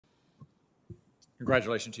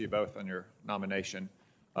Congratulations to you both on your nomination.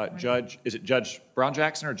 Is it Judge Brown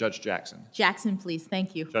Jackson or Judge Jackson? Jackson, please.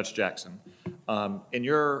 Thank you. Judge Jackson. In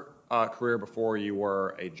your career before you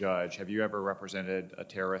were a judge, have you ever represented a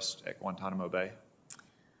terrorist at Guantanamo Bay?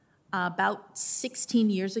 About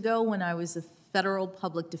 16 years ago when I was a federal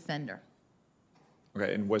public defender.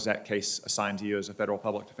 Okay, and was that case assigned to you as a federal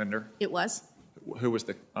public defender? It was. Who was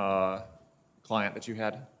the client that you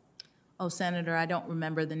had? Oh, Senator, I don't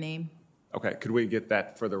remember the name. Okay, could we get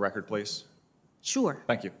that for the record, please? Sure.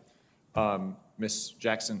 Thank you. Ms.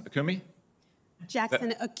 Jackson Akumi?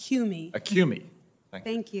 Jackson Akumi. Akumi.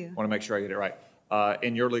 Thank you. I want to make sure I get it right.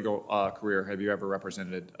 In your legal career, have you ever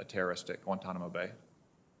represented a terrorist at Guantanamo Bay?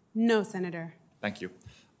 No, Senator. Thank you.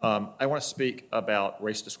 I want to speak about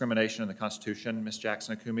race discrimination in the Constitution. Ms.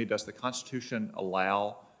 Jackson Akumi, does the Constitution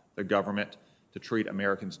allow the government to treat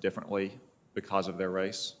Americans differently because of their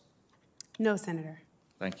race? No, Senator.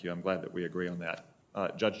 Thank you. I'm glad that we agree on that.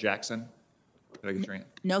 Judge Jackson, did I get your hand?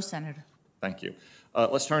 No, Senator. Thank you.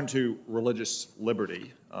 Let's turn to religious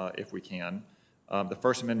liberty, if we can. The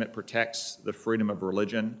First Amendment protects the freedom of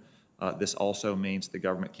religion. This also means the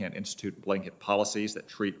government can't institute blanket policies that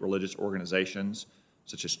treat religious organizations,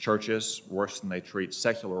 such as churches, worse than they treat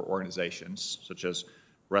secular organizations, such as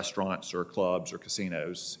restaurants or clubs or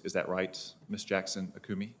casinos. Is that right, Ms. Jackson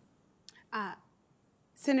Akumi?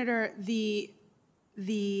 Senator, the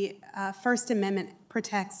First Amendment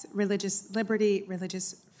protects religious liberty,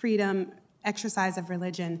 religious freedom, exercise of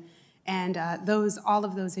religion, and all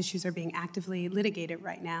of those issues are being actively litigated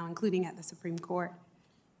right now, including at the Supreme Court.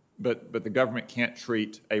 But the government can't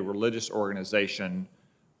treat a religious organization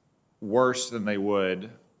worse than they would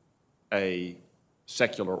a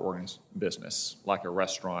secular business, like a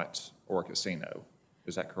restaurant or a casino.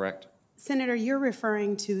 Is that correct? Senator, you're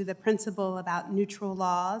referring to the principle about neutral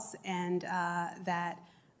laws, and that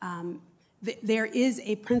there is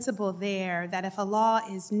a principle there that if a law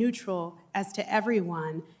is neutral as to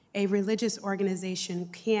everyone, a religious organization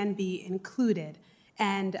can be included.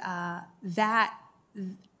 And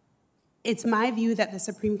it's my view that the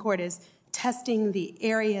Supreme Court is testing the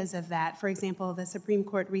areas of that. For example, the Supreme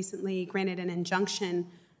Court recently granted an injunction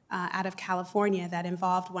out of California that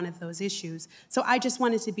involved one of those issues. So I just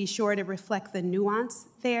wanted to be sure to reflect the nuance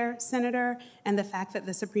there, Senator, and the fact that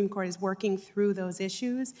the Supreme Court is working through those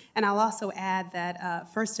issues. And I'll also add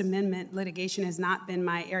that First Amendment litigation has not been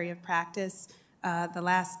my area of practice the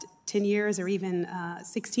last 10 years or even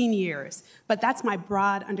 16 years. But that's my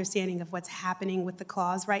broad understanding of what's happening with the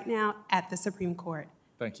clause right now at the Supreme Court.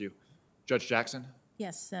 Thank you. Judge Jackson?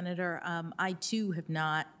 Yes, Senator. I, too, have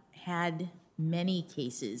not had many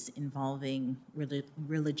cases involving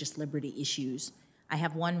religious liberty issues. I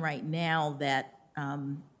have one right now that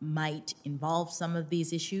might involve some of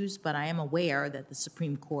these issues, but I am aware that the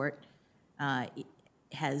Supreme Court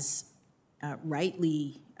has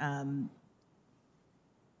rightly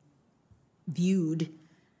viewed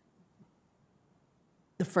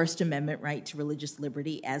the First Amendment right to religious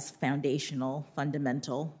liberty as foundational,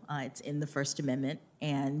 fundamental. It's in the First Amendment,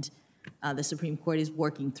 and the Supreme Court is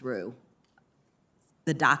working through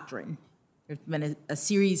the doctrine. There's been a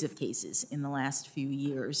series of cases in the last few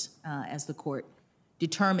years as the court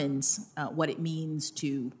determines what it means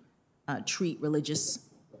to treat religious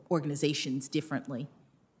organizations differently.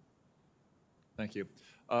 Thank you.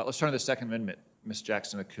 Let's turn to the Second Amendment, Ms.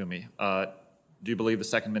 Jackson Akumi. Do you believe the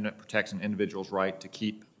Second Amendment protects an individual's right to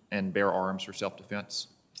keep and bear arms for self-defense?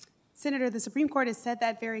 Senator, the Supreme Court has said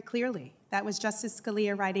that very clearly. That was Justice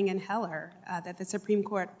Scalia writing in Heller, that the Supreme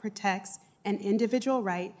Court protects an individual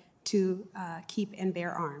right to keep and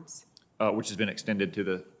bear arms. Which has been extended to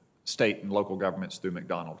the state and local governments through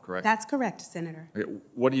McDonald, correct? That's correct, Senator. Okay.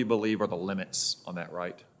 What do you believe are the limits on that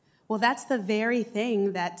right? Well, that's the very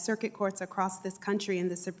thing that circuit courts across this country and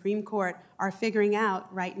the Supreme Court are figuring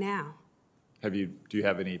out right now. Do you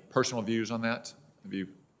have any personal views on that?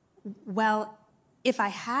 Well, if I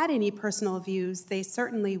had any personal views, they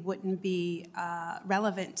certainly wouldn't be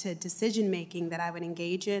relevant to decision-making that I would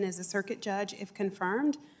engage in as a circuit judge. If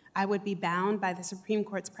confirmed, I would be bound by the Supreme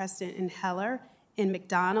Court's precedent in Heller, in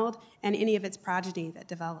McDonald, and any of its progeny that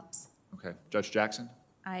develops. Okay. Judge Jackson?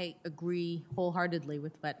 I agree wholeheartedly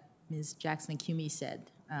with what Ms. Jackson Akumi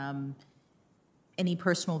said. Any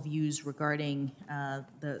personal views regarding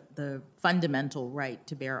the fundamental right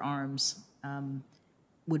to bear arms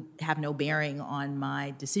would have no bearing on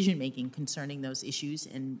my decision-making concerning those issues,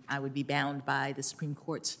 and I would be bound by the Supreme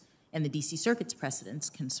Court's and the D.C. Circuit's precedents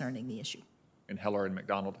concerning the issue. In Heller and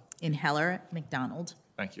McDonald? In Heller, McDonald.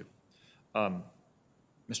 Thank you.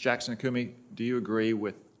 Ms. Jackson Akumi, do you agree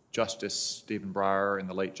with Justice Stephen Breyer and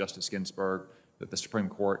the late Justice Ginsburg that the Supreme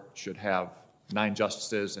Court should have 9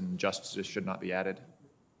 justices and justices should not be added?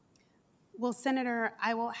 Well, Senator,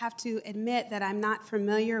 I will have to admit that I'm not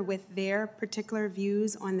familiar with their particular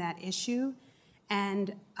views on that issue,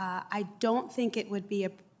 and I don't think it would be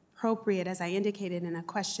appropriate, as I indicated in a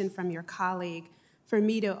question from your colleague, for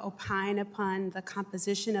me to opine upon the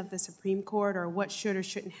composition of the Supreme Court or what should or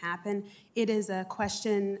shouldn't happen. It is a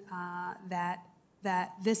question that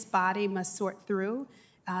this body must sort through.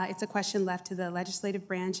 It's a question left to the legislative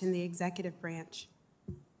branch and the executive branch.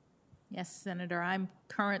 Yes, Senator, I'm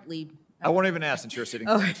currently... I won't even ask since you're sitting.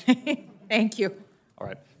 Okay, thank you. All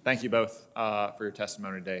right. Thank you both for your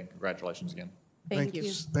testimony today, and congratulations again. Thank you.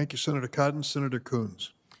 Thank you, Senator Cotton. Senator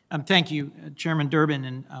Coons. Thank you, Chairman Durbin,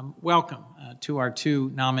 and welcome to our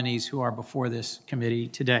 2 nominees who are before this committee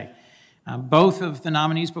today. Both of the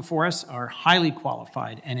nominees before us are highly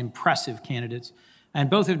qualified and impressive candidates, and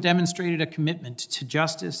both have demonstrated a commitment to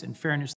justice and fairness